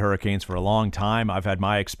you've covered hurricanes for a long time. I've had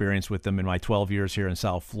my experience with them in my 12 years here in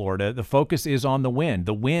South Florida. The focus is on the wind.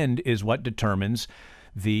 The wind is what determines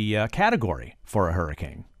the category for a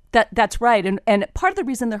hurricane. That's right. And part of the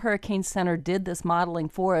reason the Hurricane Center did this modeling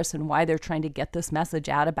for us and why they're trying to get this message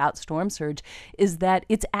out about storm surge is that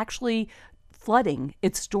it's actually flooding.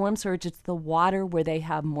 It's storm surge. It's the water where they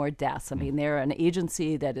have more deaths. I mean, they're an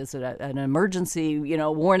agency that is an emergency,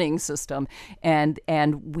 warning system. And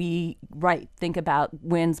we think about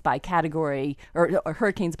winds by category or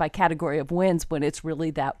hurricanes by category of winds when it's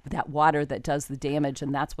really that water that does the damage.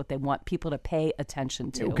 And that's what they want people to pay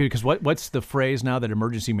attention to. Okay, because what's the phrase now that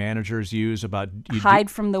emergency managers use about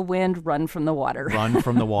hide from the wind, run from the water. Run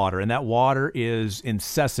from the water. And that water is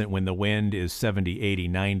incessant when the wind is 70, 80,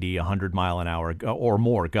 90, 100 mile an hour or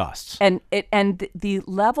more gusts. And the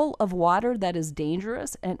level of water that is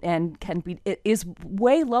dangerous and can be, it is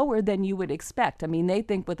way lower than you would expect. I mean, they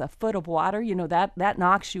think with a foot of water, that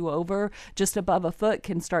knocks you over. Just above a foot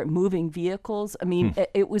can start moving vehicles. I mean,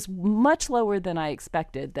 it was much lower than I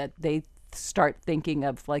expected that they start thinking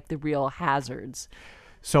of like the real hazards.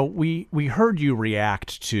 So we heard you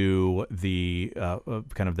react to the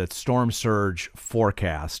kind of the storm surge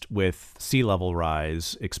forecast with sea level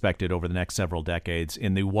rise expected over the next several decades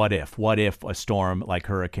in the what if a storm like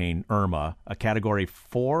Hurricane Irma, a Category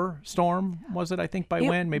 4 storm, was it, I think, by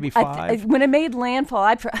wind, maybe 5? When it made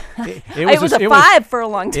landfall, it was a 5 for a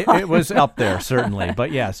long time. It was up there, certainly.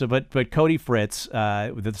 But yeah, but Cody Fritz,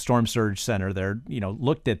 with the Storm Surge Center there,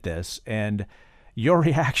 looked at this, and your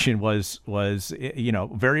reaction was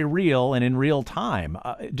very real and in real time.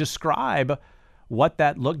 Describe what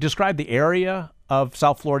that looked. Describe the area of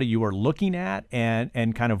South Florida you were looking at,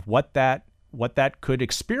 and kind of what that could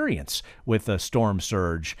experience with a storm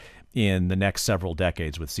surge in the next several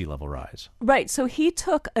decades with sea level rise. Right. So he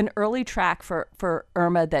took an early track for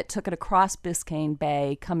Irma that took it across Biscayne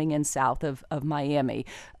Bay coming in south of Miami.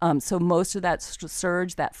 So most of that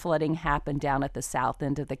surge, that flooding happened down at the south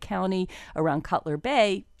end of the county around Cutler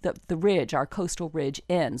Bay. The ridge, our coastal ridge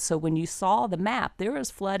ends. So when you saw the map, there was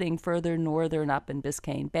flooding further northern up in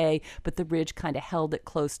Biscayne Bay, but the ridge kind of held it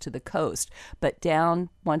close to the coast. But down,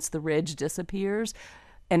 once the ridge disappears,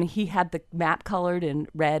 and he had the map colored in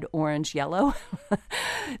red, orange, yellow.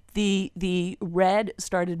 The red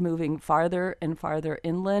started moving farther and farther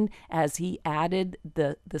inland as he added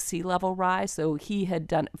the sea level rise. So he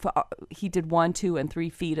did 1, 2, and 3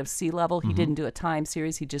 feet of sea level. He didn't do a time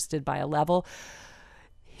series. He just did by a level.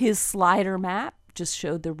 His slider map just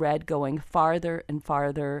showed the red going farther and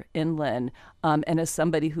farther inland. And as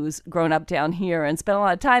somebody who's grown up down here and spent a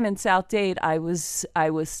lot of time in South Dade, I was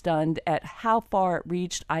stunned at how far it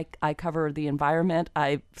reached. I cover the environment.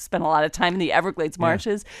 I spent a lot of time in the Everglades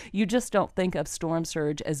marshes. You just don't think of storm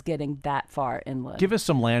surge as getting that far inland. Give us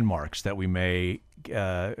some landmarks that we may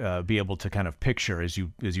be able to kind of picture as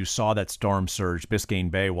you saw that storm surge.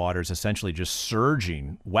 Biscayne Bay waters essentially just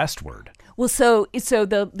surging westward. Well, so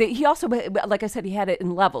he also, like I said, he had it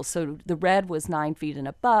in levels. So the red was 9 feet and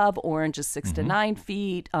above, orange is 6 to 9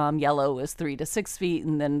 feet, yellow was 3 to 6 feet,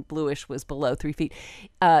 and then bluish was below 3 feet.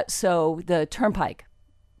 So the turnpike,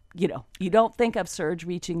 you don't think of surge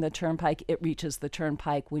reaching the turnpike. It reaches the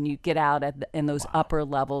turnpike when you get out in those upper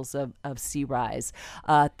levels of sea rise.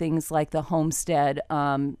 Things like the Homestead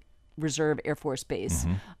Reserve Air Force Base,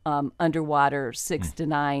 underwater 6 to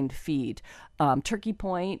 9 feet. Turkey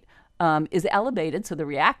Point is elevated, so the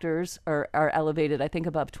reactors are elevated, I think,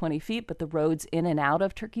 above 20 feet, but the roads in and out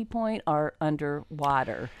of Turkey Point are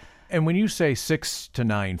underwater. And when you say 6 to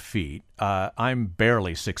 9 feet, I'm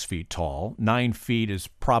barely 6 feet tall. 9 feet is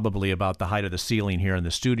probably about the height of the ceiling here in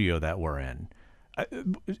the studio that we're in.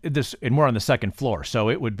 And we're on the second floor, so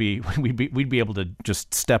it would be we'd be able to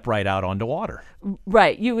just step right out onto water.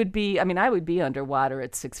 Right, you would be. I mean, I would be underwater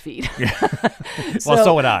at 6 feet. Yeah. Well,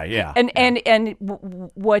 so would I. Yeah. And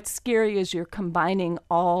what's scary is you're combining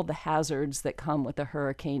all the hazards that come with a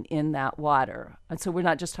hurricane in that water, and so we're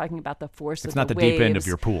not just talking about the force of the waves. It's not the deep end of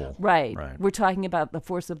your pool. Right. We're talking about the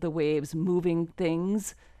force of the waves moving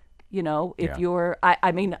things. If you're,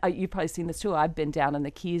 you've probably seen this too. I've been down in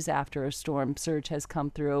the Keys after a storm surge has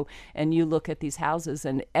come through, and you look at these houses,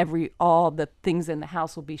 and all the things in the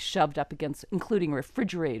house will be shoved up against, including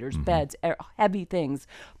refrigerators, beds, heavy things,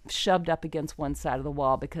 shoved up against one side of the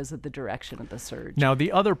wall because of the direction of the surge. Now,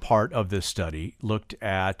 the other part of this study looked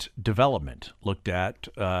at development, looked at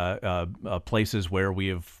places where we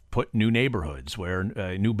have put new neighborhoods, where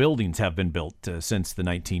new buildings have been built since the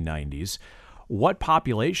 1990s. What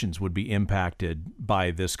populations would be impacted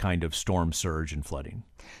by this kind of storm surge and flooding?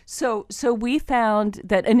 So we found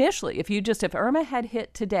that initially, if Irma had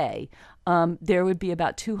hit today, there would be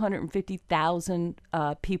about 250,000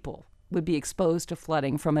 people would be exposed to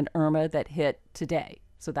flooding from an Irma that hit today.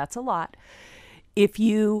 So that's a lot. If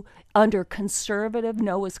you, under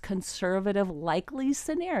Noah's conservative likely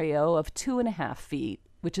scenario of 2.5 feet,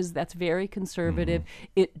 that's very conservative,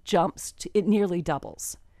 it nearly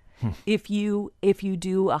doubles. If you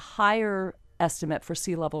do a higher estimate for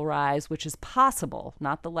sea level rise, which is possible,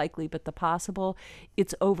 not the likely, but the possible,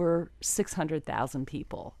 it's over 600,000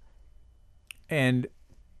 people. And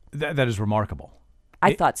that is remarkable.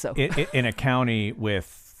 I thought so. In a county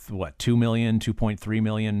with, 2.3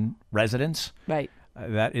 million residents? Right.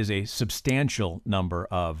 That is a substantial number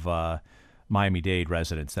of Miami-Dade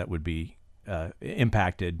residents that would be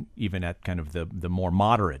impacted even at kind of the more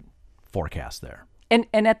moderate forecast there.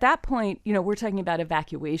 And at that point, we're talking about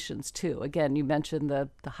evacuations too. Again, you mentioned the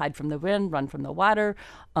hide from the wind, run from the water.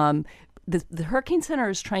 The Hurricane Center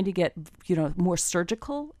is trying to get, more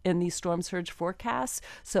surgical in these storm surge forecasts.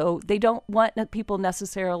 So they don't want people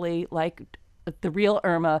necessarily like the real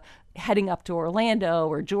Irma heading up to Orlando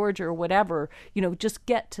or Georgia or whatever, just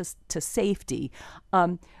get to safety.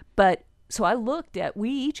 So I looked at,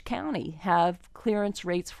 each county have clearance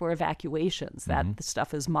rates for evacuations. That the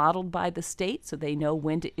stuff is modeled by the state, so they know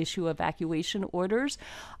when to issue evacuation orders.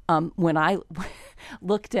 When I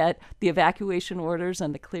looked at the evacuation orders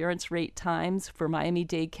and the clearance rate times for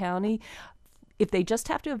Miami-Dade County, if they just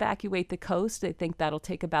have to evacuate the coast, they think that'll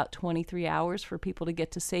take about 23 hours for people to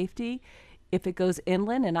get to safety. If it goes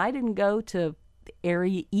inland, and I didn't go to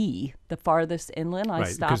Area E, the farthest inland. I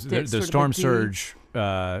stopped at the storm surge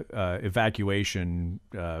evacuation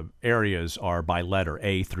areas are by letter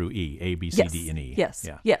A through E, A, B, C, D, and E. Yes.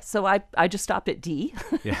 So I just stopped at D,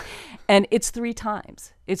 and it's 3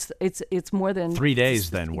 times. It's more than 3 days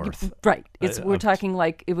then worth. Right. We're talking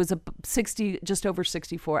like it was just over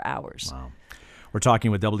 64 hours. Wow. We're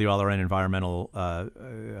talking with WLRN environmental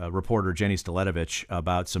reporter Jenny Staletovich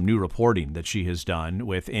about some new reporting that she has done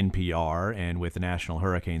with NPR and with the National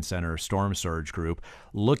Hurricane Center Storm Surge Group,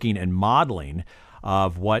 looking and modeling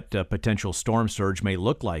of what potential storm surge may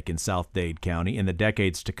look like in South Dade County in the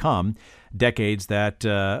decades to come, decades that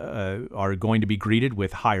are going to be greeted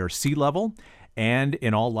with higher sea level and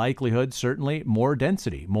in all likelihood, certainly more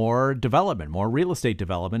density, more development, more real estate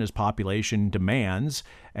development as population demands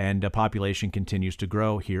and population continues to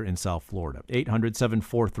grow here in South Florida.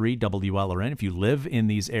 800-743-WLRN. If you live in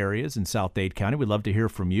these areas in South Dade County, we'd love to hear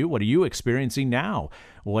from you. What are you experiencing now?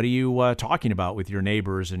 What are you talking about with your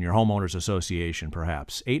neighbors and your homeowners association,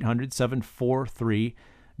 perhaps? 800-743-WLRN.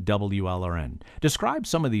 WLRN. Describe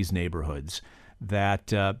some of these neighborhoods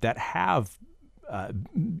that have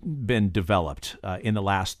been developed in the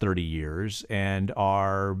last 30 years and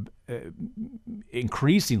are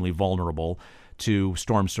increasingly vulnerable to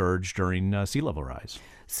storm surge during sea level rise.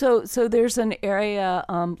 So there's an area,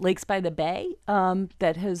 Lakes by the Bay,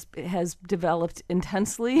 that has developed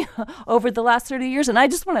intensely over the last 30 years. And I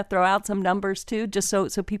just want to throw out some numbers too, just so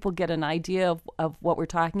people get an idea of what we're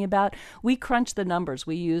talking about. We crunch the numbers.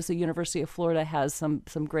 We use the University of Florida has some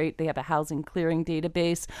great, they have a housing clearing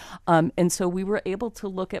database. And so we were able to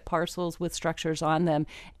look at parcels with structures on them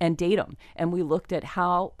and date them. And we looked at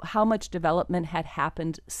how much development had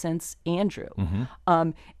happened since Andrew.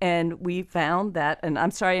 Mm-hmm. And we found that, and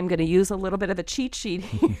I'm sorry, I'm going to use a little bit of a cheat sheet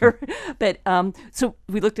here, but so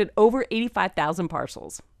we looked at over 85,000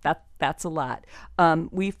 parcels. That's a lot.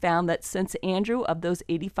 We found that since Andrew, of those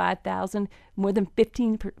 85,000, more than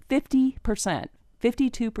 50%,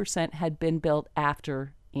 52% had been built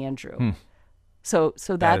after Andrew. So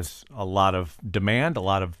that is a lot of demand, a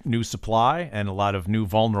lot of new supply, and a lot of new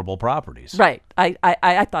vulnerable properties. Right.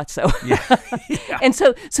 I thought so. Yeah. Yeah. And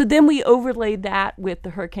so then we overlaid that with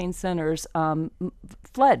the Hurricane Center's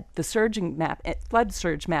flood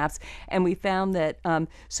surge maps, and we found that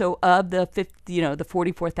so of the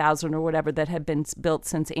 44,000 or whatever that had been built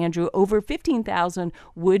since Andrew, over 15,000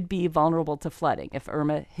 would be vulnerable to flooding if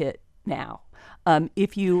Irma hit now.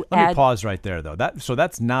 If you Let me pause right there, though.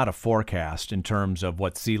 That's not a forecast in terms of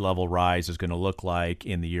what sea level rise is going to look like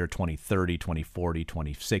in the year 2030, 2040,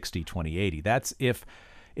 2060, 2080. That's if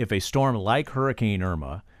a storm like Hurricane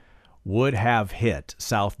Irma would have hit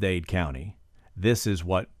South Dade County, this is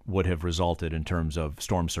what would have resulted in terms of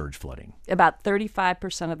storm surge flooding. About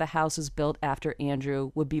 35% of the houses built after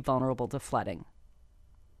Andrew would be vulnerable to flooding.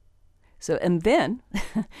 So, and then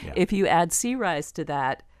if you add sea rise to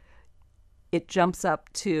that, it jumps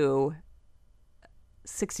up to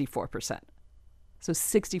 64%. So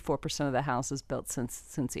 64% of the houses built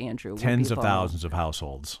since Andrew. Tens of thousands of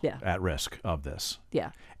households at risk of this.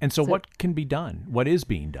 Yeah. And so what can be done? What is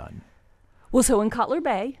being done? Well, so in Cutler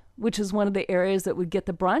Bay, which is one of the areas that would get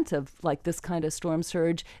the brunt of like this kind of storm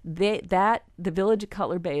surge, the village of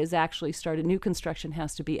Cutler Bay has actually started. New construction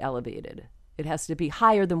has to be elevated. It has to be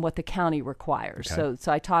higher than what the county requires. Okay.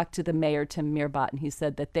 So I talked to the mayor, Tim Meerbot, and he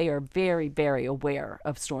said that they are very, very aware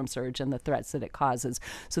of storm surge and the threats that it causes.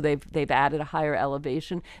 So they've added a higher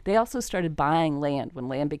elevation. They also started buying land when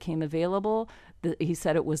land became available. He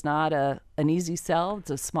said it was not an easy sell.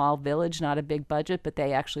 It's a small village, not a big budget, but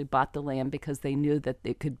they actually bought the land because they knew that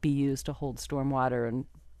it could be used to hold stormwater. And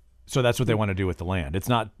so that's what they want to do with the land. It's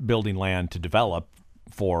not building land to develop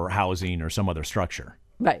for housing or some other structure.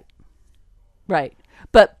 Right. Right.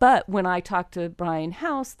 But when I talked to Brian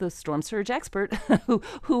House, the storm surge expert,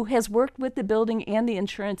 who has worked with the building and the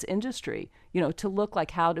insurance industry, to look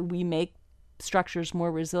like how do we make structures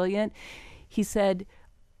more resilient, he said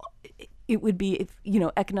it would be,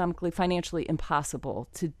 economically, financially impossible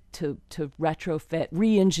to retrofit,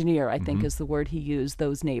 re-engineer, I think is the word he used,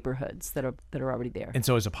 those neighborhoods that are already there. And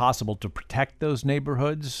so is it possible to protect those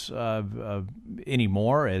neighborhoods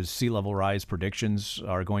anymore as sea level rise predictions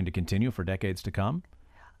are going to continue for decades to come?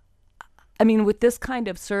 I mean, with this kind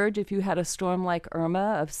of surge, if you had a storm like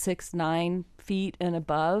Irma of 6-9 feet and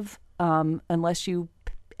above, unless you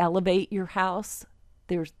elevate your house,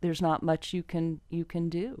 there's not much you can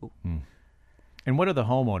do. And what are the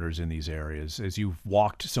homeowners in these areas? As you've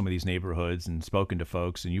walked some of these neighborhoods and spoken to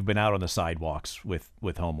folks, and you've been out on the sidewalks with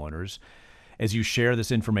homeowners, as you share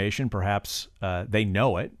this information, perhaps they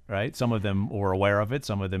know it, right? Some of them were aware of it.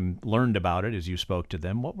 Some of them learned about it as you spoke to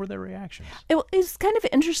them. What were their reactions? It's kind of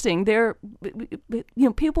interesting.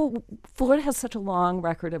 Florida has such a long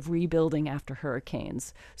record of rebuilding after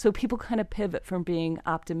hurricanes. So people kind of pivot from being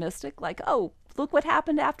optimistic, like, oh, look what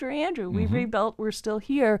happened after Andrew. We rebuilt, we're still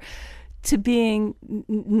here, to being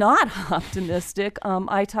not optimistic.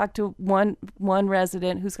 I talked to one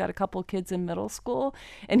resident who's got a couple of kids in middle school,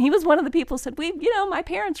 and he was one of the people who said, my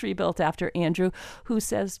parents rebuilt after Andrew, who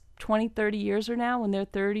says 20, 30 years from now, when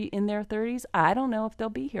they're in their 30s, I don't know if they'll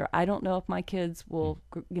be here. I don't know if my kids will,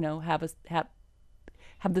 have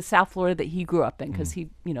the South Florida that he grew up in, because he,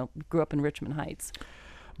 grew up in Richmond Heights.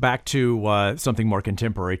 Back to something more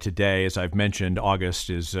contemporary today. As I've mentioned, August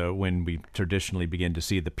is when we traditionally begin to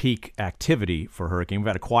see the peak activity for hurricane. We've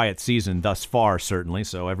had a quiet season thus far, certainly,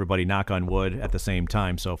 so everybody knock on wood at the same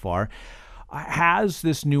time so far. Has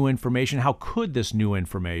this new information, how could this new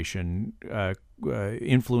information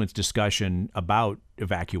influence discussion about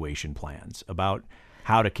evacuation plans, about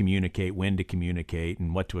how to communicate, when to communicate,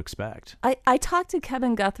 and what to expect. I talked to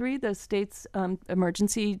Kevin Guthrie, the state's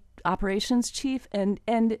emergency operations chief, and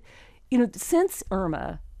since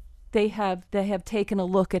Irma, they have taken a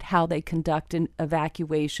look at how they conduct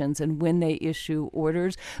evacuations and when they issue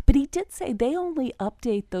orders. But he did say they only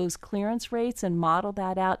update those clearance rates and model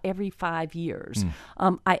that out every 5 years.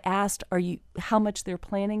 I asked, how much they're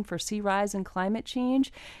planning for sea rise and climate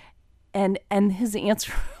change, and his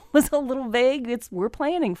answer was a little vague. We're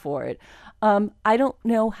planning for it. I don't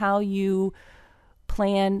know how you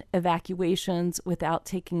plan evacuations without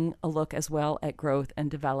taking a look as well at growth and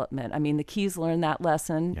development. I mean, the Keys learned that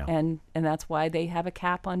lesson, and that's why they have a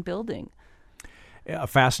cap on building.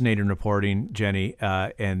 Fascinating reporting, Jenny,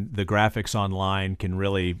 and the graphics online can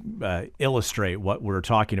really illustrate what we're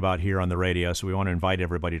talking about here on the radio. So we want to invite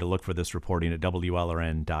everybody to look for this reporting at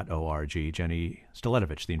WLRN.org. Jenny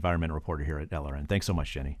Staletovich, the environmental reporter here at LRN. Thanks so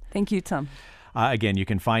much, Jenny. Thank you, Tom. Again, you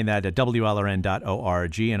can find that at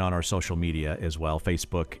WLRN.org and on our social media as well,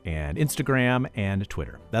 Facebook and Instagram and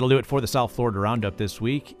Twitter. That'll do it for the South Florida Roundup this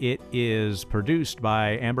week. It is produced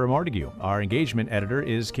by Amber Montague. Our engagement editor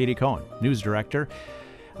is Katie Cohen. News director,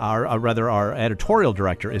 our editorial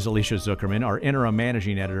director is Alicia Zuckerman. Our interim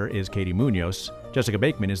managing editor is Katie Munoz. Jessica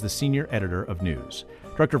Bakeman is the senior editor of news.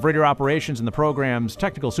 Director of radio operations and the program's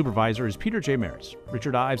technical supervisor is Peter J. Maris.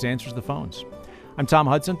 Richard Ives answers the phones. I'm Tom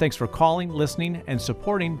Hudson. Thanks for calling, listening, and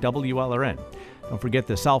supporting WLRN. Don't forget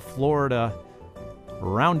the South Florida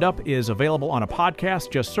Roundup is available on a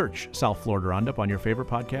podcast. Just search South Florida Roundup on your favorite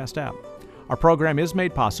podcast app. Our program is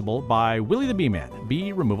made possible by Willie the Bee Man,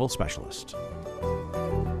 bee removal specialist.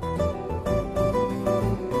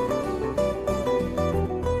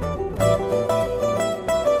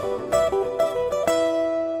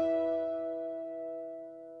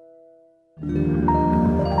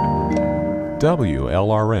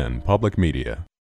 WLRN Public Media.